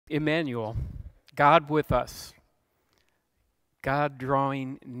Immanuel, God with us, God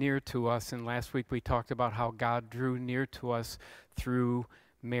drawing near to us. And last week we talked about how God drew near to us through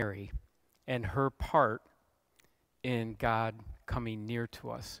Mary and her part in God coming near to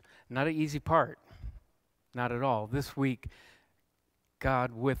us. Not an easy part, not at all. This week,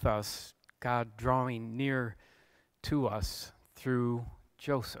 God with us, God drawing near to us through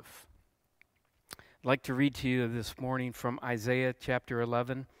Joseph. I'd like to read to you this morning from Isaiah chapter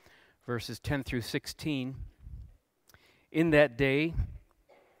 11, verses 10 through 16. In that day,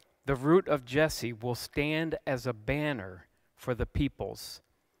 the root of Jesse will stand as a banner for the peoples.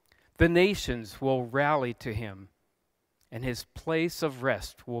 The nations will rally to him, and his place of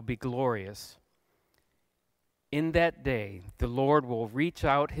rest will be glorious. In that day, the Lord will reach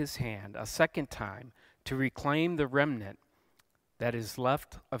out his hand a second time to reclaim the remnant that is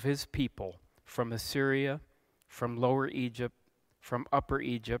left of his people from Assyria, from Lower Egypt, from Upper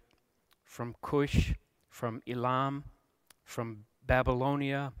Egypt, from Cush, from Elam, from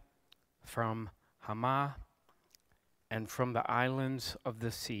Babylonia, from Hamath, and from the islands of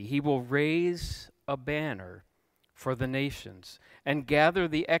the sea. He will raise a banner for the nations and gather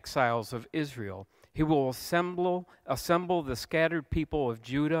the exiles of Israel. He will assemble the scattered people of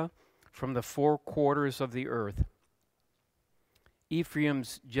Judah from the four quarters of the earth.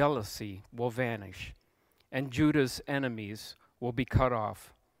 Ephraim's jealousy will vanish, and Judah's enemies will be cut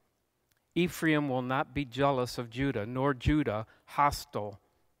off. Ephraim will not be jealous of Judah, nor Judah hostile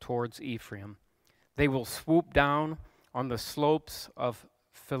towards Ephraim. They will swoop down on the slopes of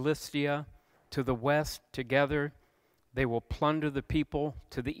Philistia to the west together. They will plunder the people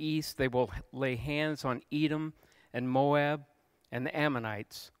to the east. They will lay hands on Edom and Moab, and the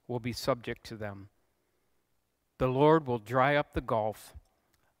Ammonites will be subject to them. The Lord will dry up the gulf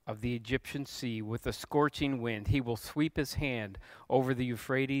of the Egyptian sea with a scorching wind. He will sweep his hand over the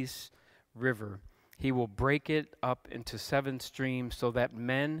Euphrates River. He will break it up into 7 streams so that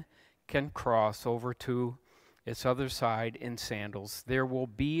men can cross over to its other side in sandals. There will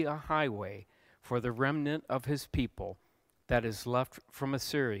be a highway for the remnant of his people that is left from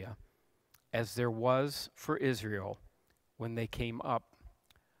Assyria, as there was for Israel when they came up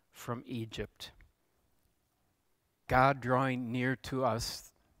from Egypt. God drawing near to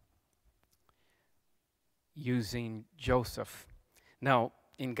us using Joseph. Now,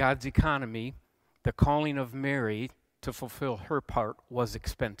 in God's economy, the calling of Mary to fulfill her part was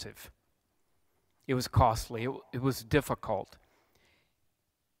expensive. It was costly. It was difficult.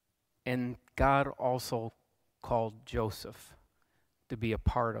 And God also called Joseph to be a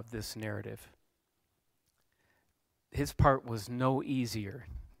part of this narrative. His part was no easier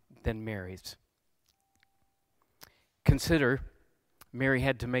than Mary's. Consider, Mary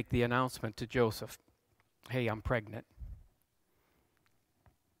had to make the announcement to Joseph, hey, I'm pregnant.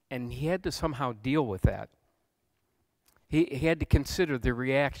 And he had to somehow deal with that. He had to consider the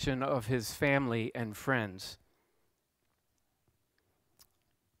reaction of his family and friends.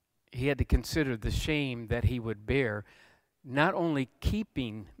 He had to consider the shame that he would bear, not only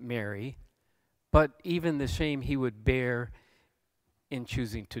keeping Mary, but even the shame he would bear in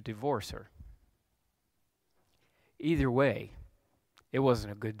choosing to divorce her. Either way, it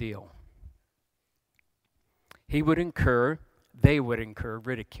wasn't a good deal. They would incur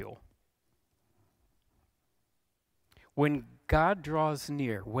ridicule. When God draws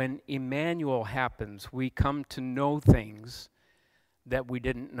near, when Immanuel happens, we come to know things that we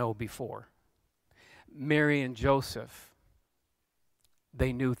didn't know before. Mary and Joseph,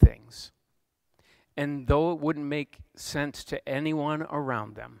 they knew things. And though it wouldn't make sense to anyone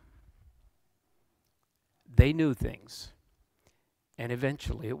around them, they knew things. And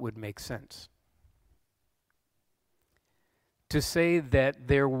eventually it would make sense. To say that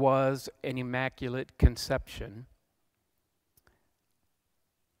there was an immaculate conception,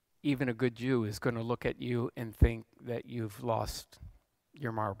 even a good Jew is going to look at you and think that you've lost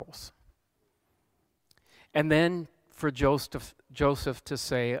your marbles. And then for Joseph to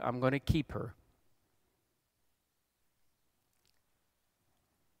say, I'm going to keep her,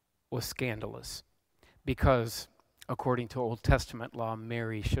 was scandalous. Because, according to Old Testament law,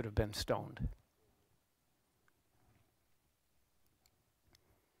 Mary should have been stoned.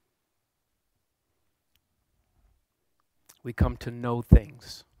 We come to know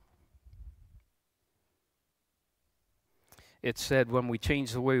things. It said when we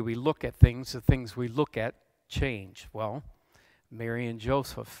change the way we look at things, the things we look at change. Well, Mary and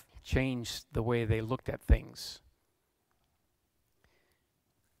Joseph changed the way they looked at things.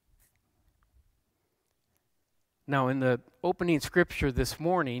 Now, in the opening scripture this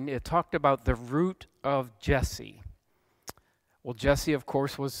morning, it talked about the root of Jesse. Well, Jesse, of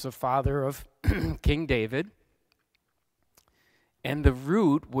course, was the father of King David. And the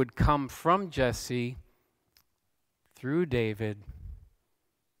root would come from Jesse through David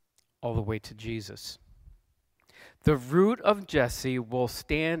all the way to Jesus. The root of Jesse will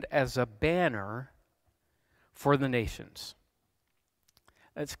stand as a banner for the nations.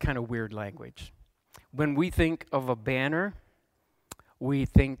 That's kind of weird language. When we think of a banner, we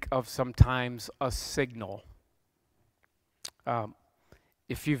think of sometimes a signal.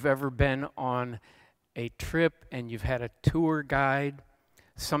 If you've ever been on a trip and you've had a tour guide,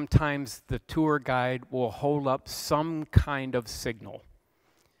 sometimes the tour guide will hold up some kind of signal.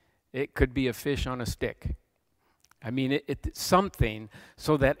 It could be a fish on a stick. I mean, it's something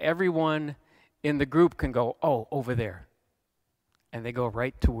so that everyone in the group can go, oh, over there. And they go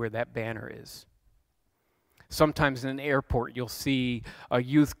right to where that banner is. Sometimes in an airport, you'll see a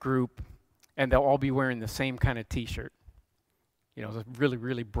youth group, and they'll all be wearing the same kind of T-shirt. You know, it's a really,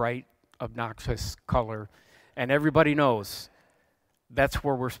 really bright, obnoxious color. And everybody knows that's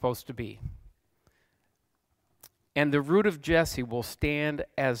where we're supposed to be. And the root of Jesse will stand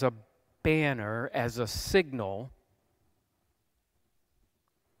as a banner, as a signal,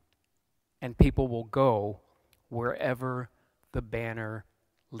 and people will go wherever the banner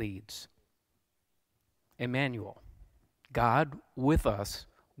leads. Immanuel, God with us,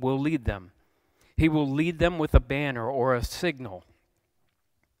 will lead them. He will lead them with a banner or a signal.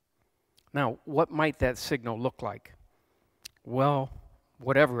 Now, what might that signal look like? Well,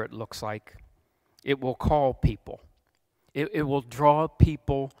 whatever it looks like, it will call people. It will draw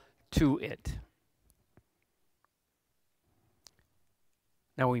people to it.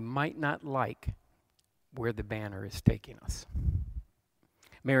 Now, we might not like where the banner is taking us.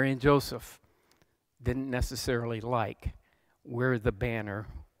 Mary and Joseph didn't necessarily like where the banner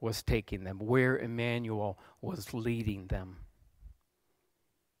was taking them, where Immanuel was leading them.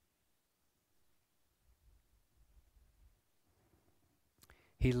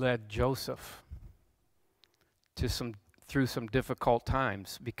 He led Joseph through some difficult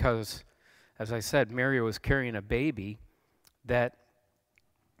times because, as I said, Mary was carrying a baby that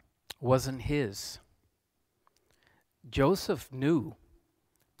wasn't his. Joseph knew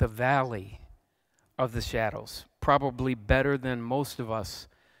the valley of the shadows, probably better than most of us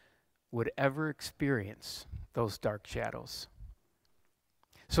would ever experience those dark shadows.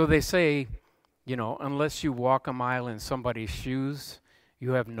 So they say, you know, unless you walk a mile in somebody's shoes,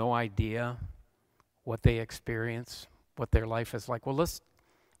 you have no idea what they experience, what their life is like. Well,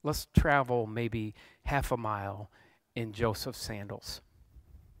 let's travel maybe half a mile in Joseph's sandals.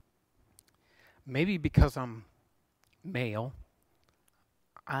 Maybe because I'm male,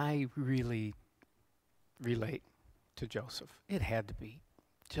 I really relate to Joseph. It had to be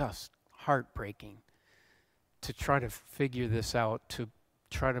just heartbreaking to try to figure this out, to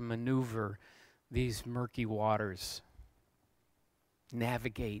try to maneuver these murky waters,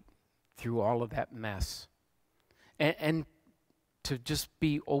 navigate through all of that mess, and to just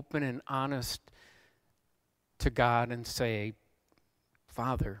be open and honest to God and say,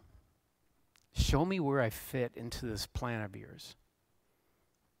 Father, show me where I fit into this plan of yours.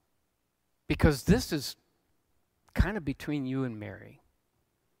 Because this is kind of between you and Mary.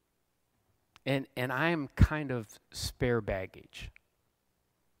 And I am kind of spare baggage.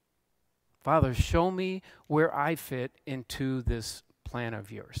 Father, show me where I fit into this plan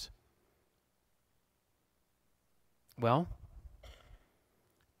of yours. Well,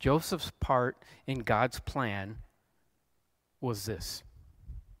 Joseph's part in God's plan was this: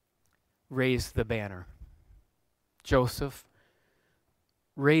 raise the banner. Joseph,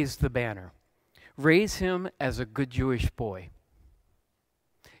 raise the banner. Raise him as a good Jewish boy.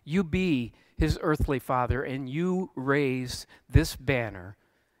 You be his earthly father, and you raise this banner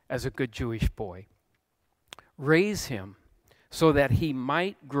as a good Jewish boy. Raise him so that he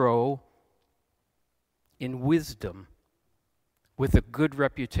might grow in wisdom with a good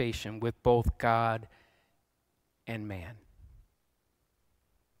reputation with both God and man.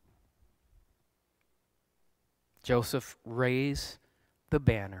 Joseph, raise the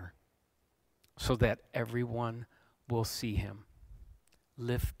banner so that everyone will see him.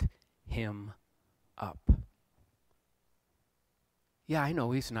 Lift him up. Yeah, I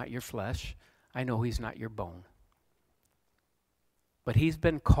know he's not your flesh. I know he's not your bone. But he's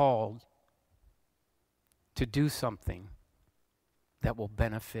been called to do something that will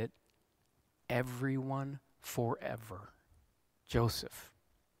benefit everyone forever. Joseph,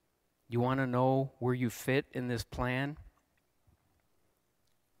 you want to know where you fit in this plan?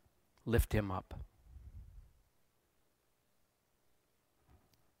 Lift him up.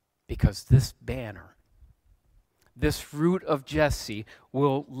 this root of Jesse,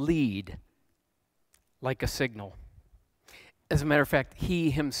 will lead like a signal. As a matter of fact,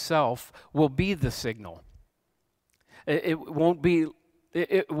 he himself will be the signal. It won't be,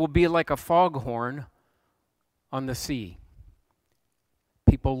 it will be like a foghorn on the sea.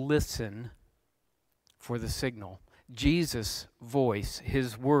 People listen for the signal. Jesus' voice,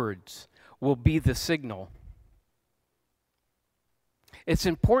 his words, will be the signal. It's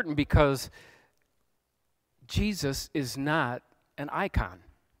important because Jesus is not an icon.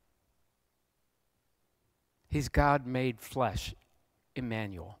 He's God made flesh,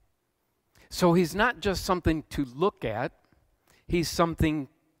 Immanuel. So he's not just something to look at, he's something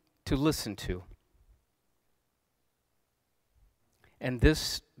to listen to. And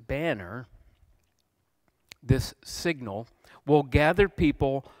this banner, this signal, will gather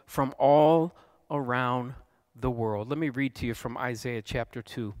people from all around the world. Let me read to you from Isaiah chapter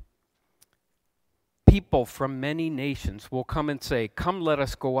 2. People from many nations will come and say, "Come, let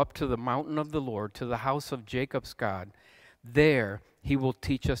us go up to the mountain of the Lord, to the house of Jacob's God. There he will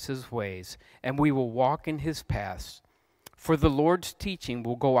teach us his ways, and we will walk in his paths. For the Lord's teaching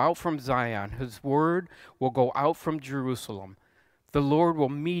will go out from Zion, his word will go out from Jerusalem. The Lord will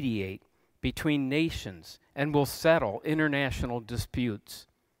mediate between nations and will settle international disputes.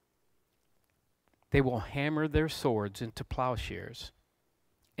 They will hammer their swords into plowshares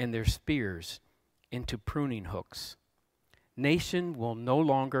and their spears into pruning hooks. Nation will no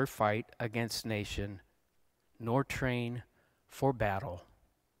longer fight against nation, nor train for battle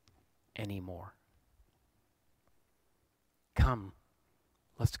anymore." Come,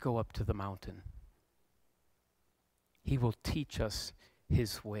 let's go up to the mountain. He will teach us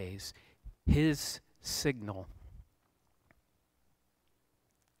his ways. His signal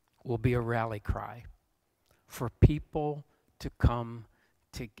will be a rally cry for people to come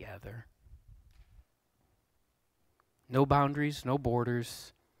together. No boundaries, no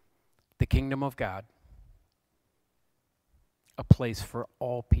borders. The kingdom of God. A place for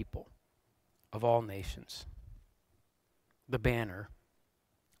all people of all nations. The banner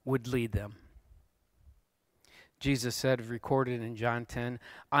would lead them. Jesus said, recorded in John 10,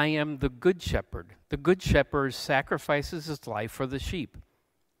 "I am the good shepherd. The good shepherd sacrifices his life for the sheep.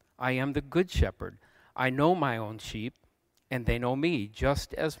 I am the good shepherd. I know my own sheep, and they know me,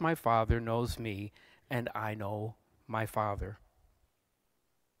 just as my Father knows me, and I know my Father.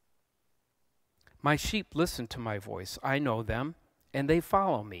 My sheep listen to my voice. I know them, and they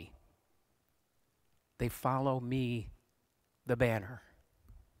follow me." They follow me, the banner.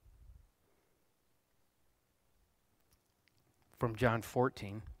 From John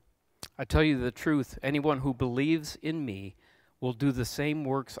 14, "I tell you the truth, anyone who believes in me will do the same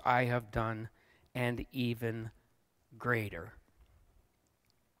works I have done, and even greater."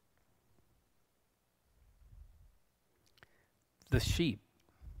 The sheep,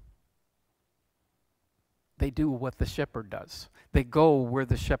 they do what the shepherd does. They go where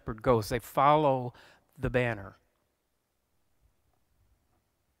the shepherd goes. They follow the banner.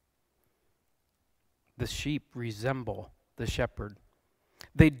 The sheep resemble the shepherd.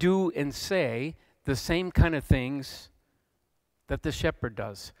 They do and say the same kind of things that the shepherd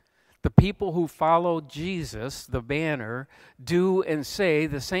does. The people who follow Jesus, the banner, do and say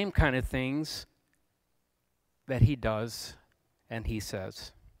the same kind of things that he does and he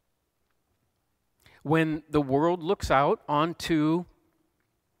says. When the world looks out onto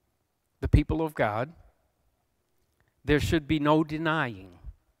the people of God, there should be no denying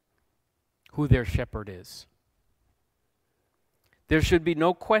who their shepherd is. There should be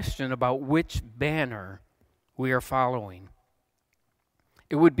no question about which banner we are following.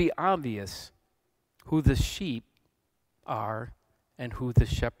 It would be obvious who the sheep are and who the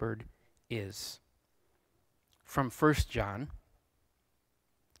shepherd is. From 1 John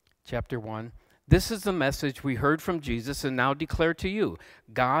chapter 1, "This is the message we heard from Jesus and now declare to you.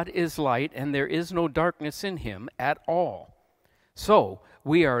 God is light, and there is no darkness in him at all. So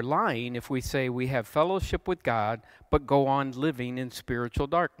we are lying if we say we have fellowship with God, but go on living in spiritual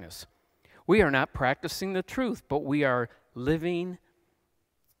darkness. We are not practicing the truth, but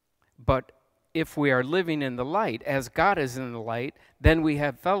if we are living in the light, as God is in the light, then we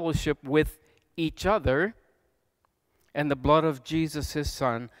have fellowship with each other, and the blood of Jesus, his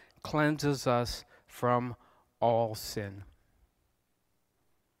Son, cleanses us from all sin."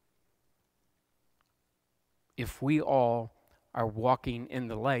 If we all are walking in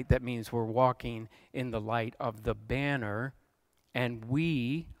the light, that means we're walking in the light of the banner, and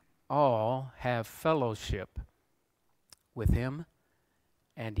we all have fellowship with him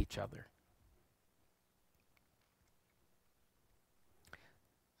and each other.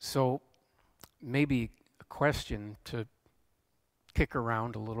 So maybe a question to kick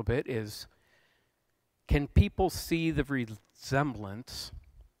around a little bit is, can people see the resemblance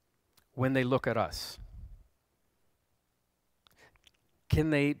when they look at us? Can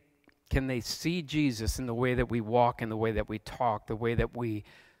they see Jesus in the way that we walk, in the way that we talk, the way that we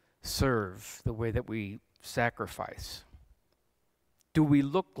serve, the way that we sacrifice? Do we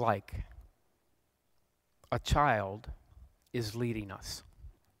look like a child is leading us?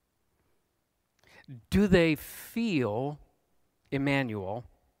 Do they feel Immanuel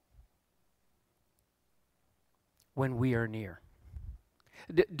when we are near?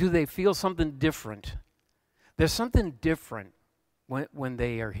 Do they feel something different? There's something different when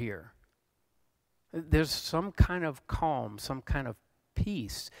they are here. There's some kind of calm, some kind of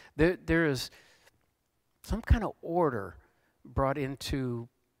peace. There is some kind of order brought into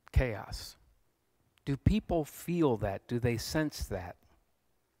chaos. Do people feel that? Do they sense that?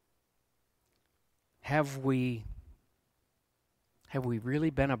 Have we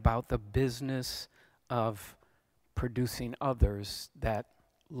really been about the business of producing others that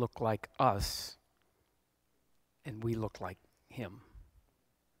look like us and we look like him?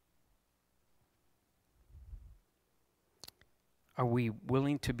 Are we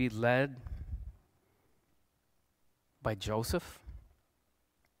willing to be led by Joseph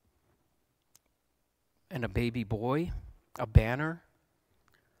and a baby boy, a banner,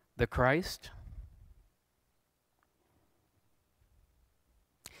 the Christ?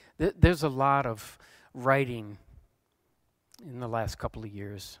 There's a lot of writing in the last couple of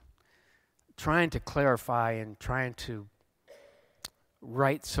years trying to clarify and trying to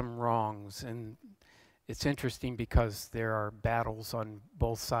right some wrongs. And it's interesting because there are battles on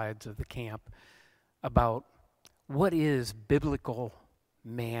both sides of the camp about what is biblical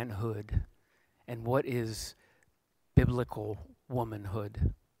manhood and what is biblical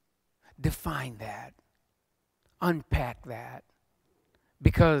womanhood. Define that. Unpack that.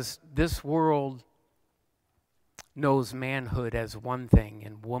 Because this world knows manhood as one thing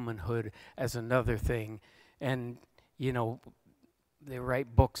and womanhood as another thing. And, you know, they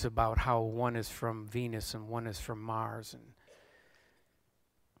write books about how one is from Venus and one is from Mars. And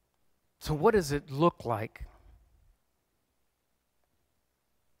so what does it look like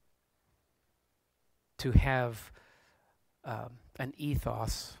to have an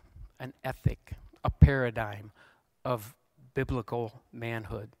ethos, an ethic, a paradigm of biblical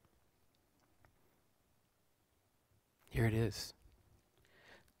manhood? Here it is.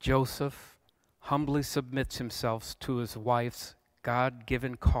 Joseph humbly submits himself to his wife's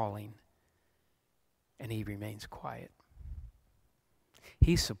God-given calling, and he remains quiet.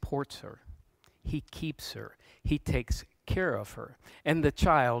 He supports her. He keeps her. He takes care of her. And the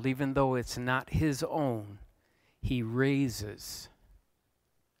child, even though it's not his own, he raises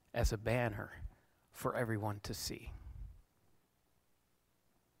as a banner for everyone to see.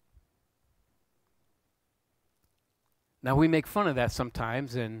 Now, we make fun of that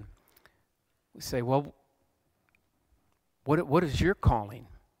sometimes, and we say, well, what is your calling?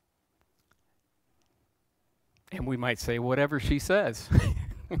 And we might say, whatever she says.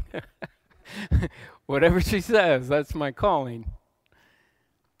 Whatever she says, that's my calling.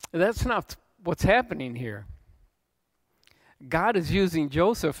 That's not what's happening here. God is using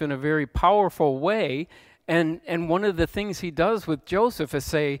Joseph in a very powerful way, and one of the things he does with Joseph is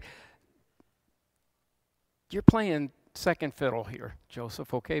say, you're playing second fiddle here,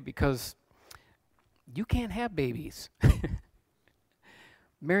 Joseph, okay? Because you can't have babies.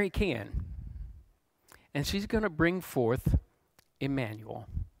 Mary can. And she's going to bring forth Immanuel.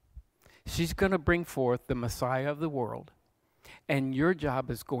 She's going to bring forth the Messiah of the world. And your job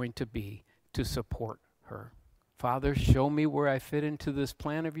is going to be to support her. Father, show me where I fit into this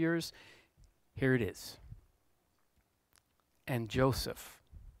plan of yours. Here it is. And Joseph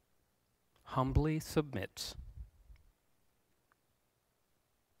humbly submits.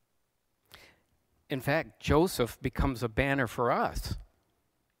 In fact, Joseph becomes a banner for us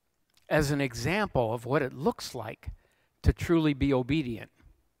as an example of what it looks like to truly be obedient.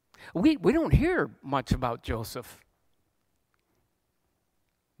 We don't hear much about Joseph.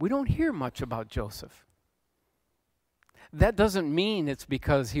 We don't hear much about Joseph. That doesn't mean it's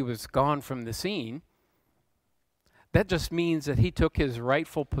because he was gone from the scene. That just means that he took his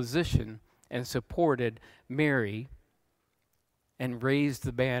rightful position and supported Mary and raised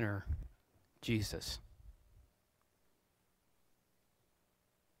the banner, Jesus.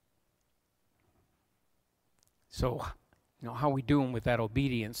 So, how are we doing with that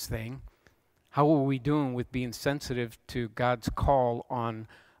obedience thing? How are we doing with being sensitive to God's call on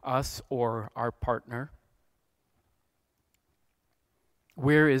us or our partner?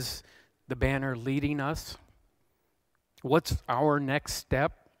 Where is the banner leading us? What's our next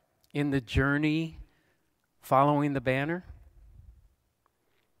step in the journey following the banner?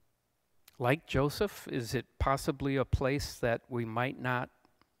 Like Joseph, is it possibly a place that we might not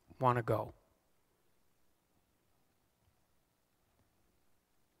want to go?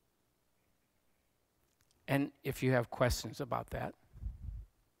 And if you have questions about that,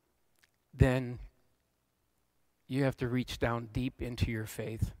 then you have to reach down deep into your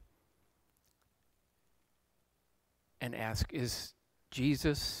faith and ask, is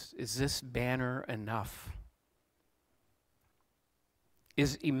this banner enough?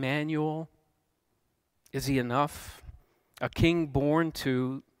 Is Immanuel, is he enough? A king born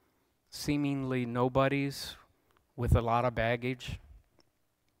to seemingly nobodies with a lot of baggage?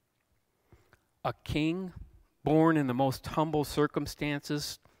 A king born in the most humble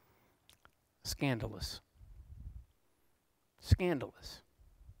circumstances? Scandalous. Scandalous.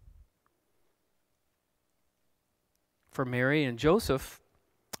 For Mary and Joseph,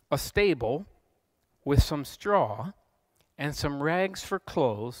 a stable with some straw and some rags for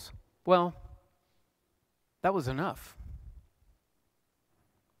clothes, well, that was enough.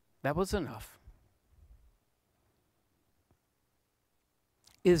 That was enough.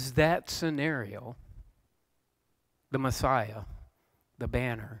 Is that scenario the Messiah, the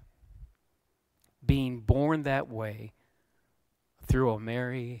banner, being born that way through a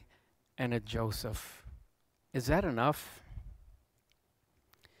Mary and a Joseph? Is that enough?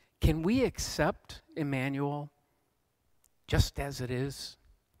 Can we accept Immanuel just as it is?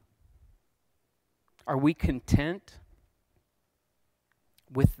 Are we content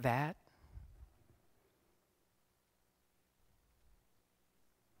with that?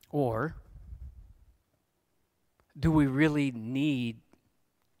 Or do we really need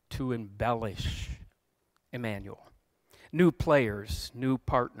to embellish Immanuel? New players, new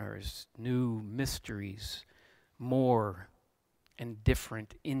partners, new mysteries, more and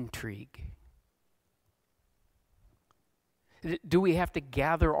different intrigue. Do we have to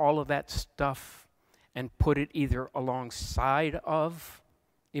gather all of that stuff and put it either alongside of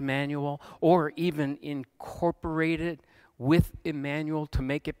Immanuel or even incorporate it with Immanuel to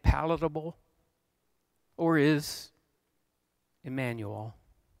make it palatable? Or is Immanuel,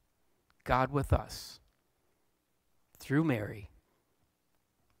 God with us, through Mary,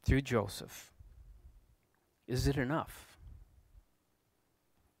 through Joseph, is it enough?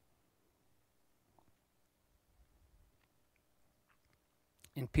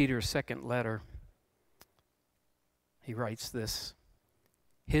 In Peter's second letter, he writes this: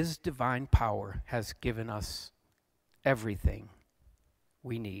 His divine power has given us everything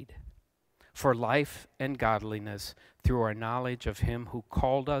we need for life and godliness through our knowledge of him who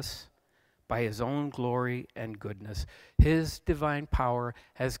called us by his own glory and goodness. His divine power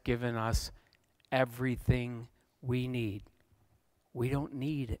has given us everything we need. We don't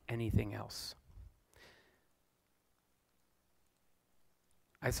need anything else.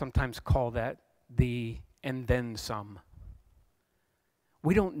 I sometimes call that the and then some.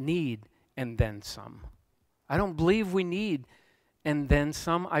 We don't need and then some. I don't believe we need and then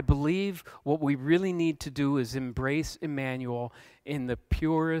some. I believe what we really need to do is embrace Immanuel in the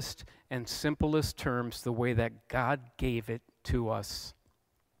purest and simplest terms, the way that God gave it to us.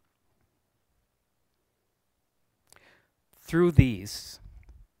 Through these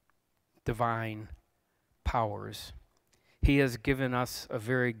divine powers, he has given us a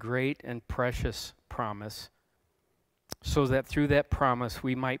very great and precious promise, so that through that promise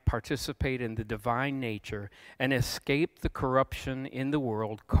we might participate in the divine nature and escape the corruption in the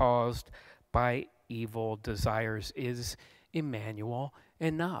world caused by evil desires. Is Immanuel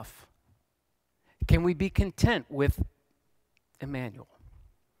enough? Can we be content with Immanuel?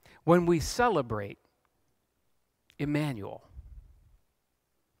 When we celebrate Immanuel,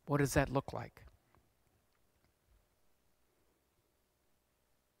 what does that look like?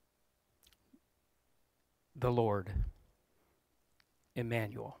 The Lord,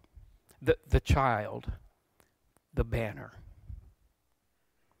 Immanuel, the child, the banner.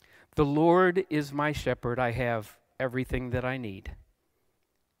 The Lord is my shepherd. I have everything that I need.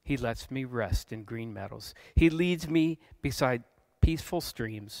 He lets me rest in green meadows. He leads me beside peaceful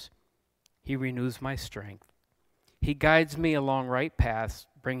streams. He renews my strength. He guides me along right paths,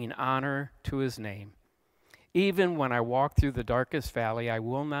 bringing honor to his name. Even when I walk through the darkest valley, I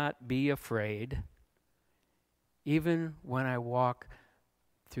will not be afraid. Even when I walk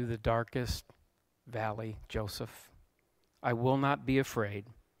through the darkest valley, Joseph, I will not be afraid,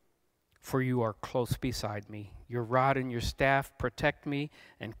 for you are close beside me. Your rod and your staff protect me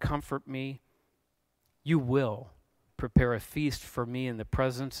and comfort me. You will prepare a feast for me in the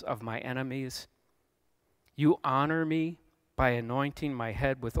presence of my enemies. You honor me by anointing my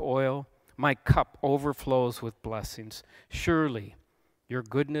head with oil. My cup overflows with blessings. Surely your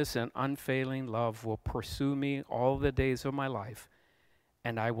goodness and unfailing love will pursue me all the days of my life,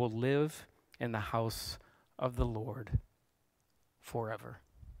 and I will live in the house of the Lord forever.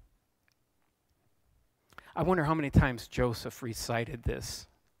 I wonder how many times Joseph recited this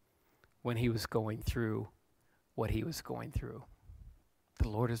when he was going through what he was going through. The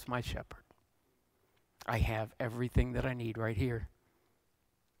Lord is my shepherd. I have everything that I need right here.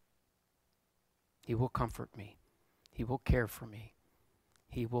 He will comfort me. He will care for me.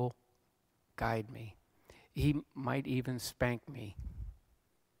 He will guide me. He might even spank me.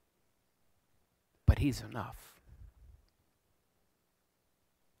 But he's enough.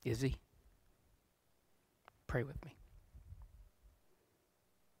 Is he? Pray with me.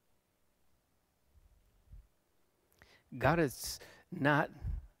 God is not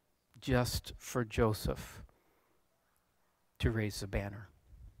just for Joseph to raise the banner.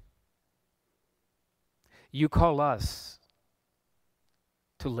 You call us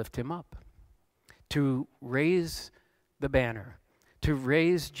to lift him up, to raise the banner, to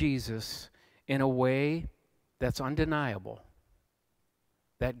raise Jesus in a way that's undeniable,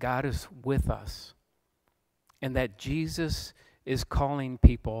 that God is with us, and that Jesus is calling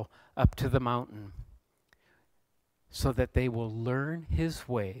people up to the mountain so that they will learn his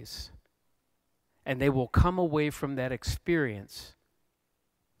ways and they will come away from that experience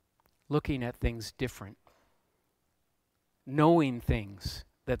looking at things different, knowing things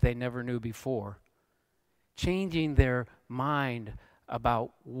that they never knew before, changing their mind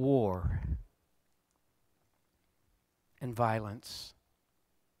about war and violence,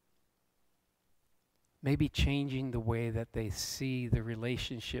 maybe changing the way that they see the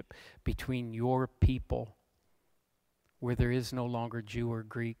relationship between your people, where there is no longer Jew or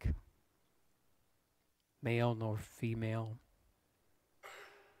Greek, male nor female,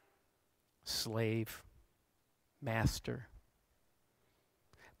 slave, master,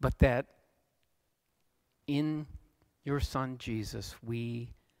 but that in your Son Jesus we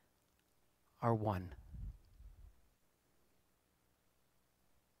are one.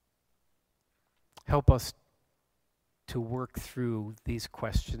 Help us to work through these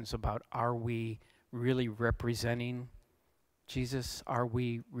questions about, are we really representing Jesus? Are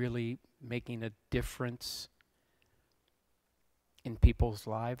we really making a difference in people's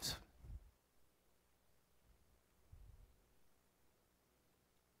lives?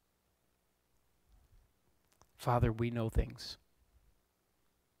 Father, we know things.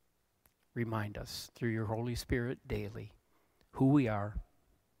 Remind us through your Holy Spirit daily who we are,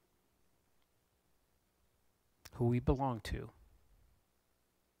 who we belong to,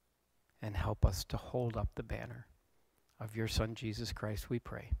 and help us to hold up the banner of your Son, Jesus Christ, we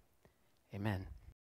pray. Amen.